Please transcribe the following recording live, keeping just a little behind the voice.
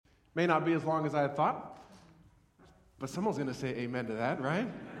May not be as long as I had thought, but someone's going to say amen to that, right?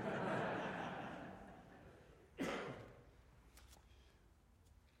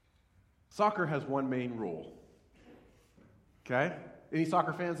 Soccer has one main rule. Okay? Any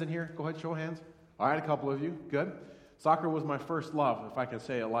soccer fans in here? Go ahead, show hands. All right, a couple of you. Good. Soccer was my first love, if I can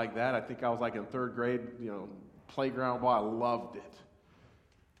say it like that. I think I was like in third grade, playground ball. I loved it.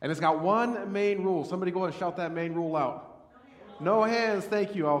 And it's got one main rule. Somebody go ahead and shout that main rule out. No hands,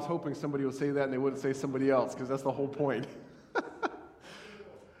 thank you. I was hoping somebody would say that and they wouldn't say somebody else, because that's the whole point.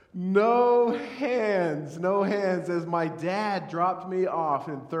 No hands, as my dad dropped me off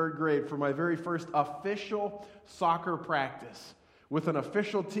in third grade for my very first official soccer practice with an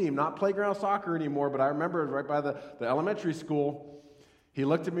official team, not playground soccer anymore, but I remember right by the elementary school. He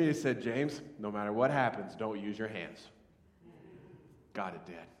looked at me and he said, James, no matter what happens, don't use your hands. Got it,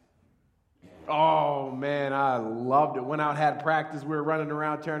 Dad. Oh, man, I loved it. Went out, had practice. We were running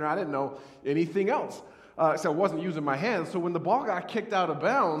around, tearing around. I didn't know anything else. So I wasn't using my hands. So when the ball got kicked out of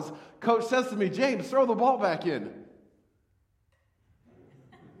bounds, Coach says to me, James, throw the ball back in.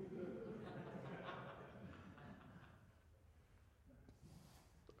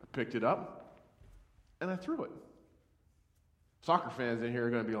 I picked it up, and I threw it. Soccer fans in here are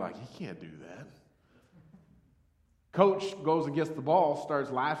going to be like, he can't do that. Coach goes and gets the ball,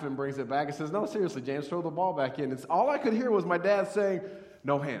 starts laughing, brings it back, and says, no, seriously, James, throw the ball back in. It's all I could hear was my dad saying,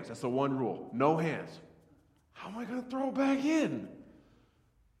 no hands. That's the one rule. No hands. How am I going to throw it back in?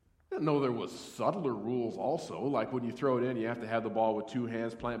 I didn't know there was subtler rules also, like when you throw it in, you have to have the ball with two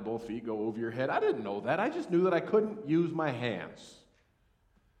hands, plant both feet, go over your head. I didn't know that. I just knew that I couldn't use my hands.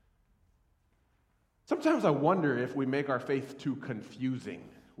 Sometimes I wonder if we make our faith too confusing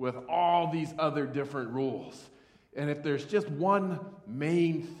with all these other different rules. And if there's just one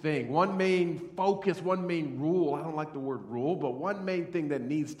main thing, one main focus, one main rule, I don't like the word rule, but one main thing that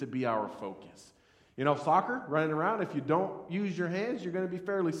needs to be our focus. Soccer, running around, if you don't use your hands, you're going to be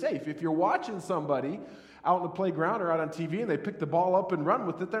fairly safe. If you're watching somebody out in the playground or out on TV and they pick the ball up and run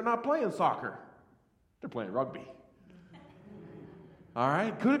with it, they're not playing soccer. They're playing rugby. All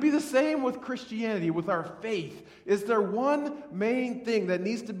right? Could it be the same with Christianity, with our faith? Is there one main thing that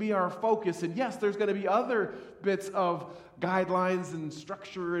needs to be our focus? And yes, there's going to be other bits of guidelines and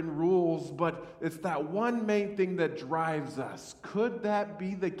structure and rules, but it's that one main thing that drives us. Could that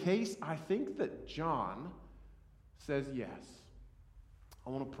be the case? I think that John says yes. I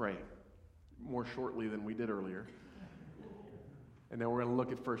want to pray more shortly than we did earlier. And then we're going to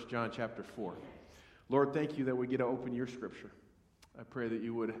look at 1 John chapter 4. Lord, thank you that we get to open your scripture. I pray that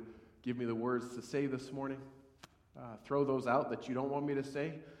you would give me the words to say this morning. Throw those out that you don't want me to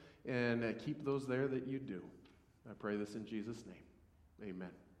say, and keep those there that you do. I pray this in Jesus' name. Amen.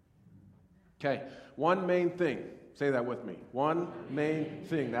 Okay, one main thing. Say that with me. One main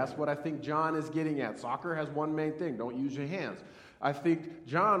thing. That's what I think John is getting at. Soccer has one main thing. Don't use your hands. I think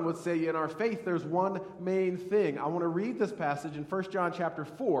John would say in our faith there's one main thing. I want to read this passage in 1 John chapter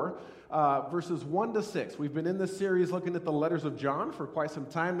 4, verses 1 to 6. We've been in this series looking at the letters of John for quite some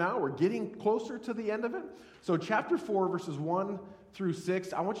time now. We're getting closer to the end of it. So chapter 4, verses 1 through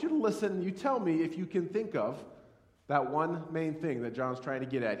 6, I want you to listen. You tell me if you can think of that one main thing that John's trying to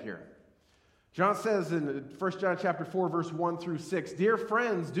get at here. John says in 1 John chapter 4, verse 1 through 6, Dear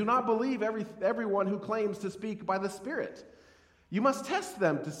friends, do not believe everyone who claims to speak by the Spirit. You must test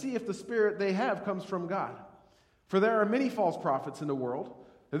them to see if the Spirit they have comes from God. For there are many false prophets in the world.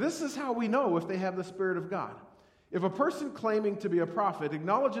 This is how we know if they have the Spirit of God. If a person claiming to be a prophet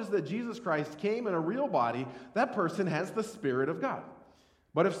acknowledges that Jesus Christ came in a real body, that person has the Spirit of God.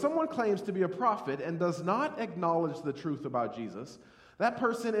 But if someone claims to be a prophet and does not acknowledge the truth about Jesus, that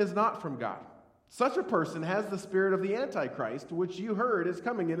person is not from God. Such a person has the spirit of the Antichrist, which you heard is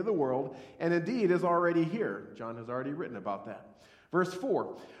coming into the world, and indeed is already here. John has already written about that. Verse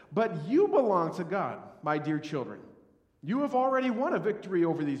 4, But you belong to God, my dear children. You have already won a victory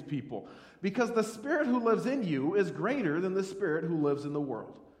over these people, because the Spirit who lives in you is greater than the spirit who lives in the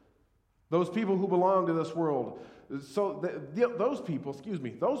world. Those people who belong to this world, those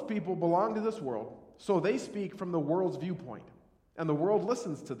people belong to this world, so they speak from the world's viewpoint, and the world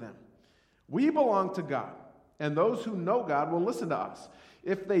listens to them. We belong to God, and those who know God will listen to us.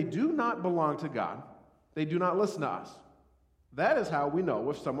 If they do not belong to God, they do not listen to us. That is how we know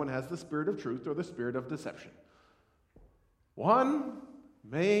if someone has the spirit of truth or the spirit of deception. One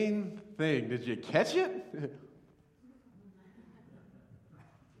main thing. Did you catch it?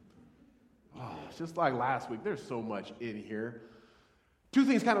 It's just like last week. There's so much in here. Two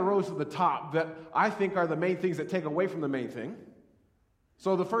things kind of rose to the top that I think are the main things that take away from the main thing.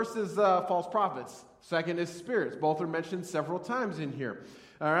 So the first is false prophets. Second is spirits. Both are mentioned several times in here.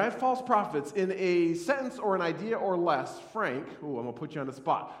 All right, false prophets in a sentence or an idea or less. Frank, I'm going to put you on the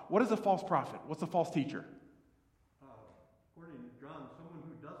spot. What is a false prophet? What's a false teacher? According to John, someone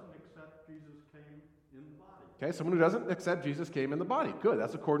who doesn't accept Jesus came in the body. Okay, someone who doesn't accept Jesus came in the body. Good,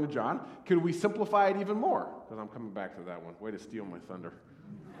 that's according to John. Could we simplify it even more? Because I'm coming back to that one. Way to steal my thunder.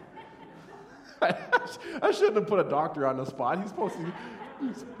 I shouldn't have put a doctor on the spot. He's supposed to,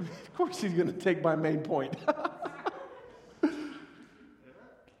 of course he's going to take my main point.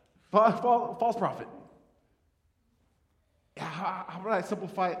 False prophet. How would I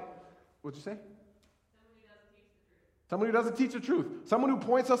simplify it? What'd you say? Someone who doesn't teach the truth. Someone who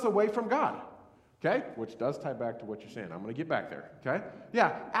points us away from God. Okay? Which does tie back to what you're saying. I'm going to get back there. Okay?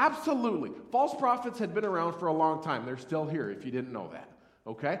 Yeah, absolutely. False prophets had been around for a long time. They're still here if you didn't know that.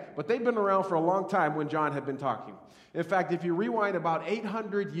 Okay? But they've been around for a long time when John had been talking. In fact, if you rewind about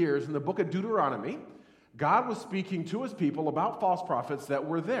 800 years in the book of Deuteronomy, God was speaking to his people about false prophets that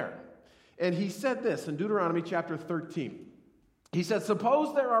were there. And he said this in Deuteronomy chapter 13. He said,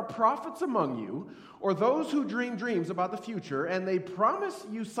 suppose there are prophets among you, or those who dream dreams about the future, and they promise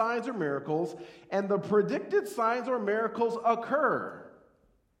you signs or miracles, and the predicted signs or miracles occur.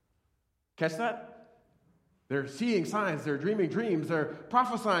 Catch that? They're seeing signs, they're dreaming dreams, they're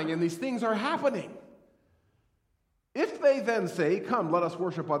prophesying, and these things are happening. If they then say, come, let us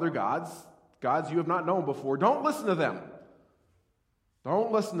worship other gods, gods you have not known before, don't listen to them.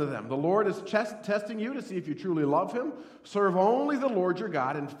 Don't listen to them. The Lord is testing you to see if you truly love him. Serve only the Lord your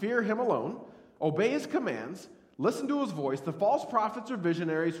God and fear him alone. Obey his commands. Listen to his voice. The false prophets or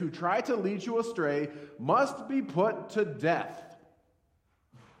visionaries who try to lead you astray must be put to death.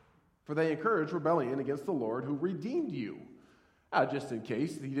 For they encourage rebellion against the Lord who redeemed you. Just in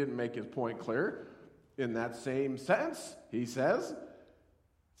case he didn't make his point clear, in that same sentence, he says,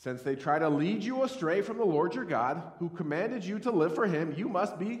 since they try to lead you astray from the Lord your God, who commanded you to live for him, you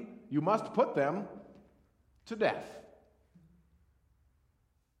must put them to death.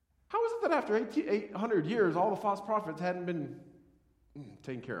 How is it that after 800 years, all the false prophets hadn't been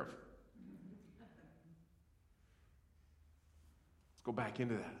taken care of? Let's go back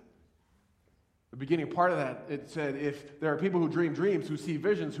into that. The beginning part of that, it said, if there are people who dream dreams, who see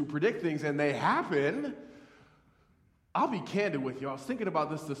visions, who predict things, and they happen, I'll be candid with you. I was thinking about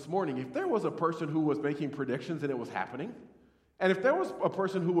this morning. If there was a person who was making predictions and it was happening, and if there was a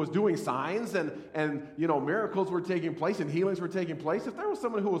person who was doing signs and miracles were taking place and healings were taking place, if there was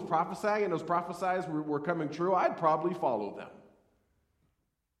someone who was prophesying and those prophecies were coming true, I'd probably follow them.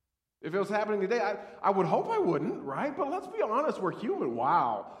 If it was happening today, I would hope I wouldn't, right? But let's be honest, we're human.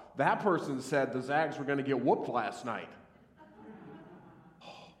 Wow, that person said the Zags were going to get whooped last night.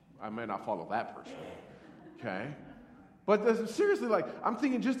 I may not follow that person, okay? But seriously, I'm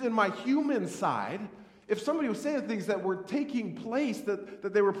thinking just in my human side, if somebody was saying things that were taking place,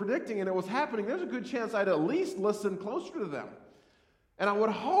 that they were predicting and it was happening, there's a good chance I'd at least listen closer to them. And I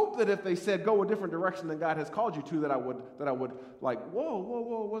would hope that if they said, go a different direction than God has called you to, that I would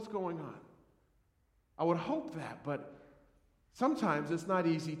whoa, what's going on? I would hope that, but sometimes it's not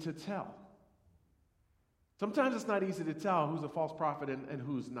easy to tell. Sometimes it's not easy to tell who's a false prophet and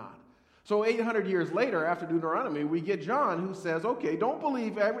who's not. So 800 years later, after Deuteronomy, we get John who says, okay, don't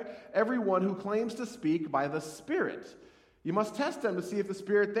believe everyone who claims to speak by the Spirit. You must test them to see if the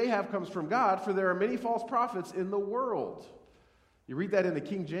Spirit they have comes from God, for there are many false prophets in the world. You read that in the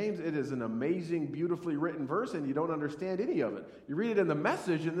King James, it is an amazing, beautifully written verse, and you don't understand any of it. You read it in the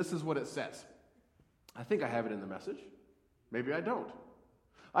Message, and this is what it says. I think I have it in the Message. Maybe I don't.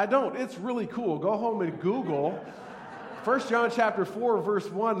 It's really cool. Go home and Google 1 John chapter 4, verse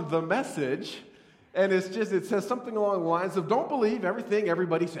 1, the Message, and it says something along the lines of, don't believe everything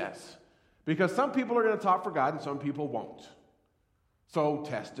everybody says, because some people are going to talk for God and some people won't. So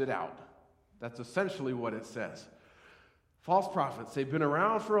test it out. That's essentially what it says. False prophets, they've been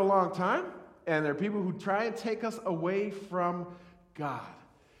around for a long time, and they're people who try and take us away from God.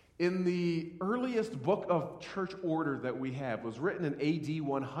 In the earliest book of church order that we have was written in AD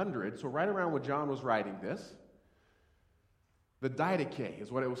 100, so right around when John was writing this. The Didache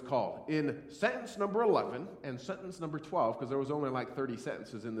is what it was called. In sentence number 11 and sentence number 12, because there was only 30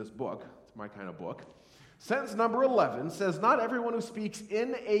 sentences in this book. It's my kind of book. Sentence number 11 says, not everyone who speaks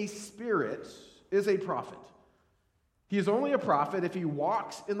in a spirit is a prophet. He is only a prophet if he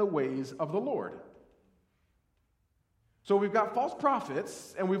walks in the ways of the Lord. So we've got false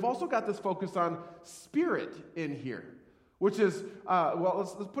prophets, and we've also got this focus on spirit in here, which is,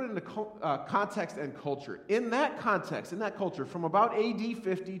 let's put it into context and culture. In that context, in that culture, from about AD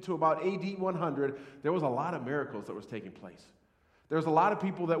 50 to about AD 100, there was a lot of miracles that was taking place. There was a lot of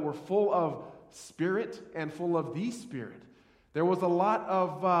people that were full of spirit and full of the Spirit. There was a lot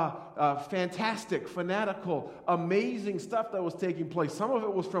of fantastic, fanatical, amazing stuff that was taking place. Some of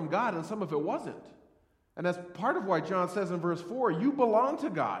it was from God and some of it wasn't. And that's part of why John says in verse 4, you belong to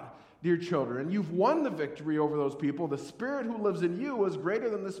God, dear children. You've won the victory over those people. The Spirit who lives in you is greater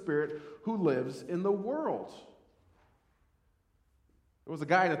than the Spirit who lives in the world. There was a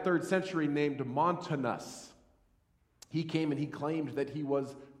guy in the 3rd century named Montanus. He came and he claimed that he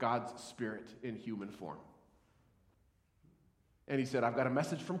was God's Spirit in human form. And he said, I've got a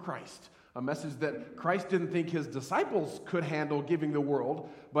message from Christ, a message that Christ didn't think his disciples could handle giving the world,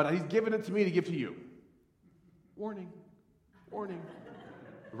 but he's given it to me to give to you. Warning, warning,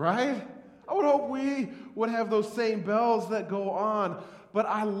 right? I would hope we would have those same bells that go on. But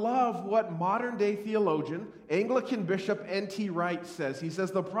I love what modern-day theologian, Anglican Bishop N.T. Wright says. He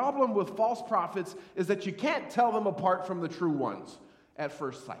says, the problem with false prophets is that you can't tell them apart from the true ones at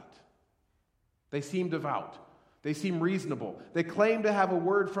first sight. They seem devout. They seem reasonable. They claim to have a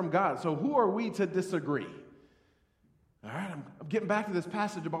word from God. So who are we to disagree? All right, I'm getting back to this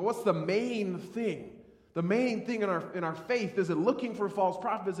passage about what's the main thing. The main thing in our faith. Is it looking for false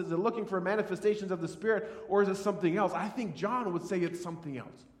prophets? Is it looking for manifestations of the Spirit? Or is it something else? I think John would say it's something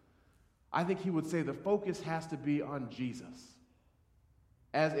else. I think he would say the focus has to be on Jesus.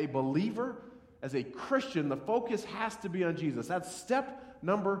 As a believer, as a Christian, the focus has to be on Jesus. That's step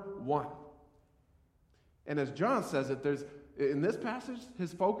number 1. And as John says it, in this passage,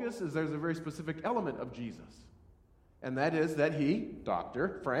 his focus is there's a very specific element of Jesus. And that is that he,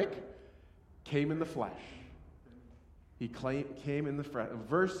 Dr. Frank, came in the flesh. He came in the flesh.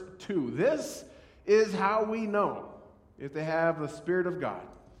 Verse 2, this is how we know if they have the Spirit of God.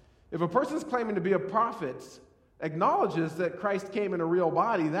 If a person's claiming to be a prophet, acknowledges that Christ came in a real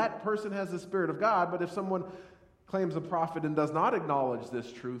body, that person has the Spirit of God. But if someone claims a prophet and does not acknowledge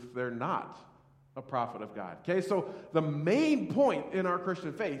this truth, they're not a prophet of God. Okay, so the main point in our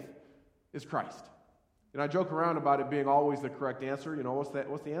Christian faith is Christ. And I joke around about it being always the correct answer. You know, what's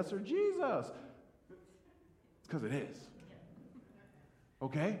the answer? Jesus. It's because it is.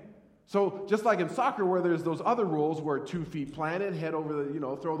 Okay? So just like in soccer where there's those other rules where 2 feet planted, head over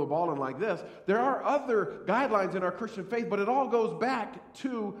the, throw the ball in like this, there are other guidelines in our Christian faith, but it all goes back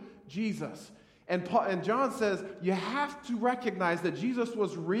to Jesus. And John says you have to recognize that Jesus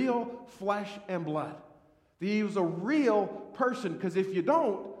was real flesh and blood. That he was a real person, because if you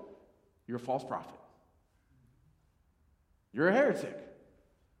don't, you're a false prophet. You're a heretic.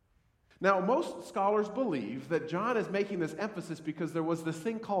 Now, most scholars believe that John is making this emphasis because there was this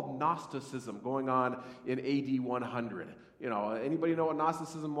thing called Gnosticism going on in AD 100. Anybody know what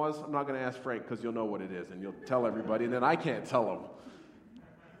Gnosticism was? I'm not going to ask Frank because you'll know what it is, and you'll tell everybody, and then I can't tell them.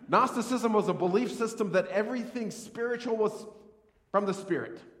 Gnosticism was a belief system that everything spiritual was from the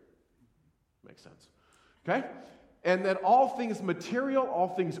Spirit. Makes sense. Okay? And that all things material, all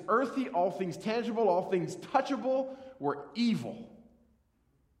things earthy, all things tangible, all things touchable were evil.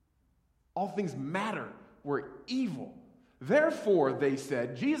 All things matter were evil. Therefore, they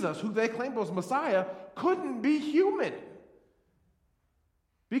said, Jesus, who they claimed was Messiah, couldn't be human.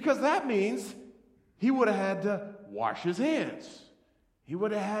 Because that means he would have had to wash his hands. He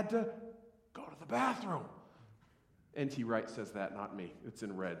would have had to go to the bathroom. N.T. Wright says that, not me. It's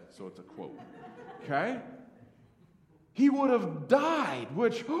in red, so it's a quote. Okay? He would have died,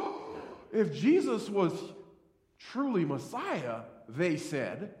 which, if Jesus was truly Messiah, they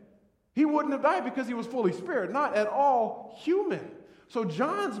said, he wouldn't have died because he was fully spirit, not at all human. So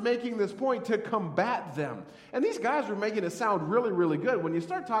John's making this point to combat them. And these guys were making it sound really, really good. When you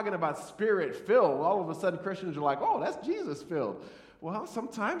start talking about spirit-filled, all of a sudden Christians are like, oh, that's Jesus-filled. Well,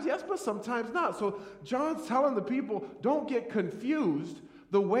 sometimes yes, but sometimes not. So John's telling the people, don't get confused.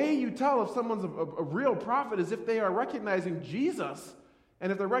 The way you tell if someone's a real prophet is if they are recognizing Jesus,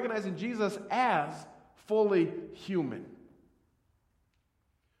 and if they're recognizing Jesus as fully human.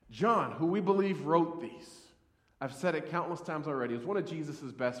 John, who we believe wrote these, I've said it countless times already, is one of Jesus'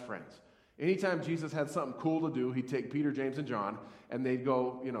 best friends. Anytime Jesus had something cool to do, he'd take Peter, James, and John, and they'd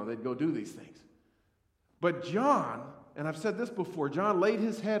go do these things. But John, and I've said this before, John laid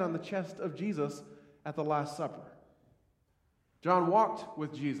his head on the chest of Jesus at the Last Supper. John walked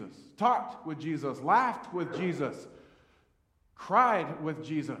with Jesus, talked with Jesus, laughed with Jesus, cried with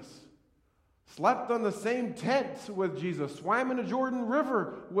Jesus, slept on the same tent with Jesus, swam in the Jordan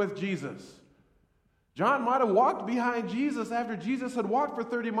River with Jesus. John might have walked behind Jesus after Jesus had walked for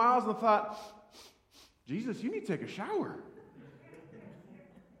 30 miles and thought, Jesus, you need to take a shower.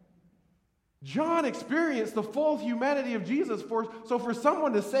 John experienced the full humanity of Jesus. So for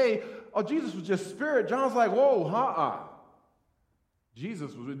someone to say, oh, Jesus was just spirit, John's like, whoa,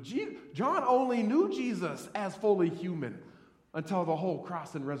 John only knew Jesus as fully human. until the whole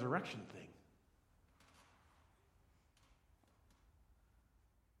cross and resurrection thing.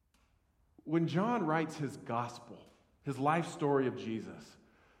 When John writes his gospel, his life story of Jesus,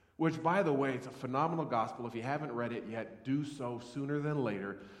 which, by the way, it's a phenomenal gospel. If you haven't read it yet, do so sooner than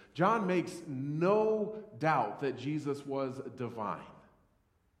later. John makes no doubt that Jesus was divine.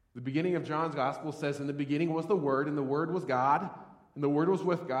 The beginning of John's gospel says, in the beginning was the Word, and the Word was God, and the Word was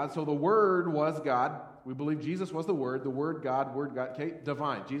with God. So the Word was God. We believe Jesus was the Word God, okay,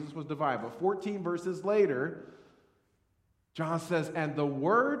 divine. Jesus was divine. But 14 verses later, John says, and the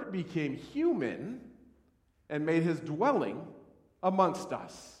Word became human and made his dwelling amongst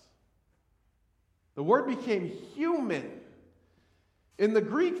us. The Word became human. In the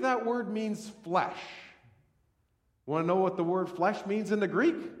Greek, that word means flesh. Want to know what the word flesh means in the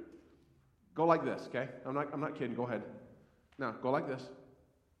Greek? Go like this, okay? I'm not kidding. Go ahead. Now, go like this.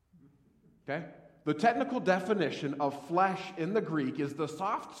 Okay? The technical definition of flesh in the Greek is the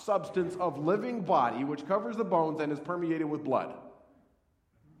soft substance of living body which covers the bones and is permeated with blood.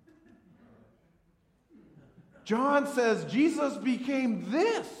 John says Jesus became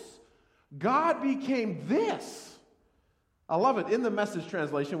this. God became this. I love it. In the Message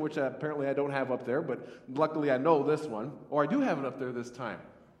translation, which apparently I don't have up there, but luckily I know this one, or I do have it up there this time.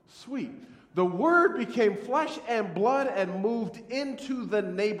 Sweet. The Word became flesh and blood and moved into the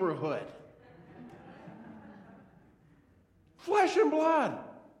neighborhood. Flesh and blood.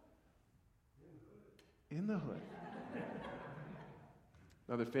 In the hood.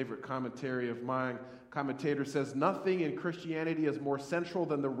 Another favorite commentary of mine, commentator says, nothing in Christianity is more central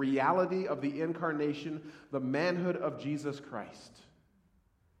than the reality of the incarnation, the manhood of Jesus Christ.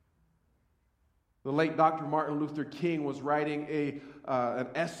 The late Dr. Martin Luther King was writing an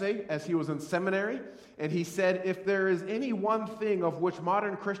essay as he was in seminary, and he said, if there is any one thing of which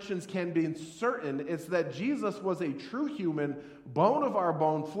modern Christians can be certain, it's that Jesus was a true human, bone of our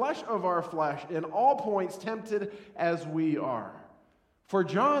bone, flesh of our flesh, in all points tempted as we are. For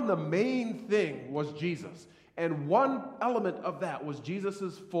John, the main thing was Jesus, and one element of that was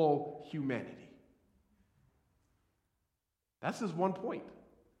Jesus' full humanity. That's his one point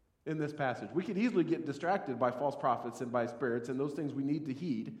in this passage. We could easily get distracted by false prophets and by spirits, and those things we need to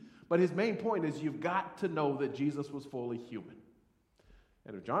heed, but his main point is you've got to know that Jesus was fully human.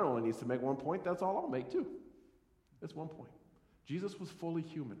 And if John only needs to make one point, that's all I'll make too. That's one point. Jesus was fully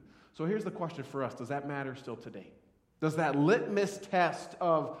human. So here's the question for us. Does that matter still today? Does that litmus test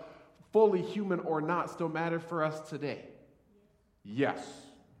of fully human or not still matter for us today? Yes,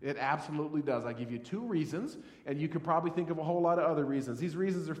 it absolutely does. I give you two reasons, and you could probably think of a whole lot of other reasons. These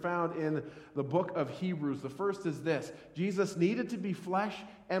reasons are found in the book of Hebrews. The first is this: Jesus needed to be flesh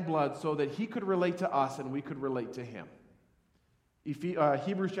and blood so that he could relate to us and we could relate to him.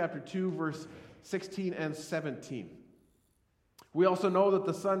 Hebrews chapter 2, verse 16 and 17. We also know that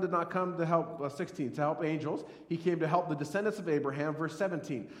the Son did not come to help, 16, to help angels. He came to help the descendants of Abraham, verse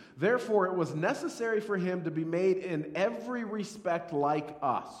 17. Therefore, it was necessary for him to be made in every respect like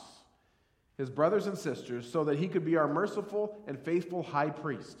us, his brothers and sisters, so that he could be our merciful and faithful high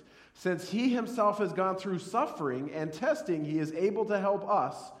priest. Since he himself has gone through suffering and testing, he is able to help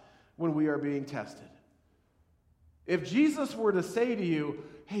us when we are being tested. If Jesus were to say to you,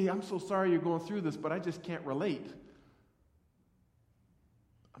 hey, I'm so sorry you're going through this, but I just can't relate.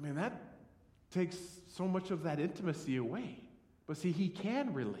 I mean, that takes so much of that intimacy away. But see, he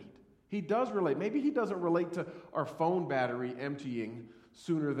can relate. He does relate. Maybe he doesn't relate to our phone battery emptying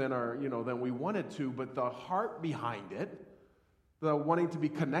sooner than we wanted to, but the heart behind it, the wanting to be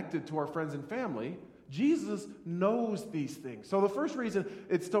connected to our friends and family, Jesus knows these things. So the first reason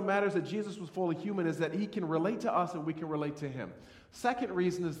it still matters that Jesus was fully human is that he can relate to us and we can relate to him. Second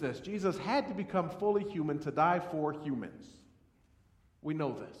reason is this: Jesus had to become fully human to die for humans. We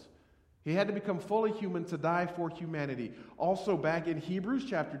know this. He had to become fully human to die for humanity. Also back in Hebrews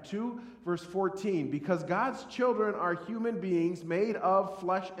chapter 2, verse 14, because God's children are human beings made of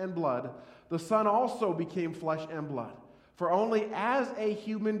flesh and blood, the Son also became flesh and blood. For only as a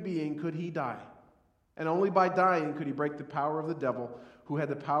human being could he die. And only by dying could he break the power of the devil, who had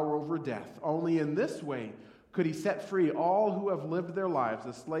the power over death. Only in this way could he set free all who have lived their lives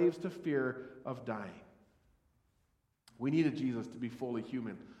as slaves to fear of dying. We needed Jesus to be fully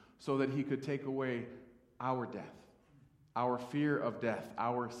human so that he could take away our death, our fear of death,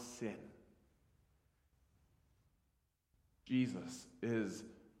 our sin. Jesus is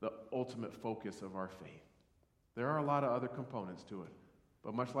the ultimate focus of our faith. There are a lot of other components to it,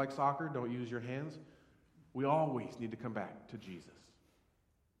 but much like soccer, don't use your hands, we always need to come back to Jesus.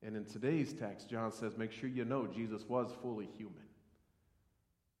 And in today's text, John says, make sure you know Jesus was fully human.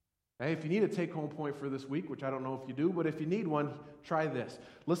 Hey, if you need a take-home point for this week, which I don't know if you do, but if you need one, try this.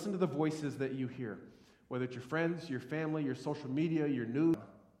 Listen to the voices that you hear, whether it's your friends, your family, your social media, your news.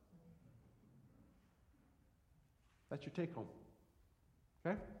 That's your take-home.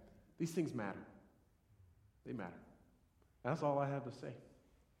 Okay? These things matter. They matter. That's all I have to say.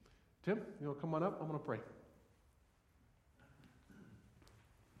 Tim, come on up. I'm going to pray.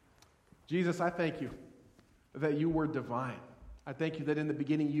 Jesus, I thank you that you were divine. I thank you that in the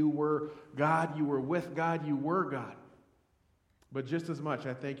beginning you were God, you were with God, you were God. But just as much,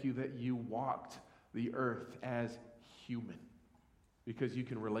 I thank you that you walked the earth as human, because you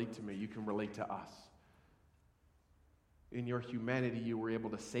can relate to me, you can relate to us. In your humanity, you were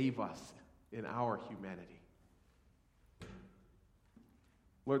able to save us in our humanity.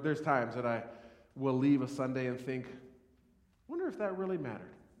 Lord, there's times that I will leave a Sunday and think, wonder if that really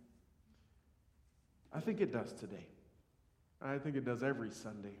mattered. I think it does today. I think it does every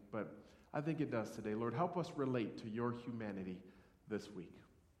Sunday, but I think it does today. Lord, help us relate to your humanity this week,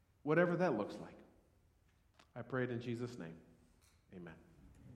 whatever that looks like. I pray it in Jesus' name. Amen.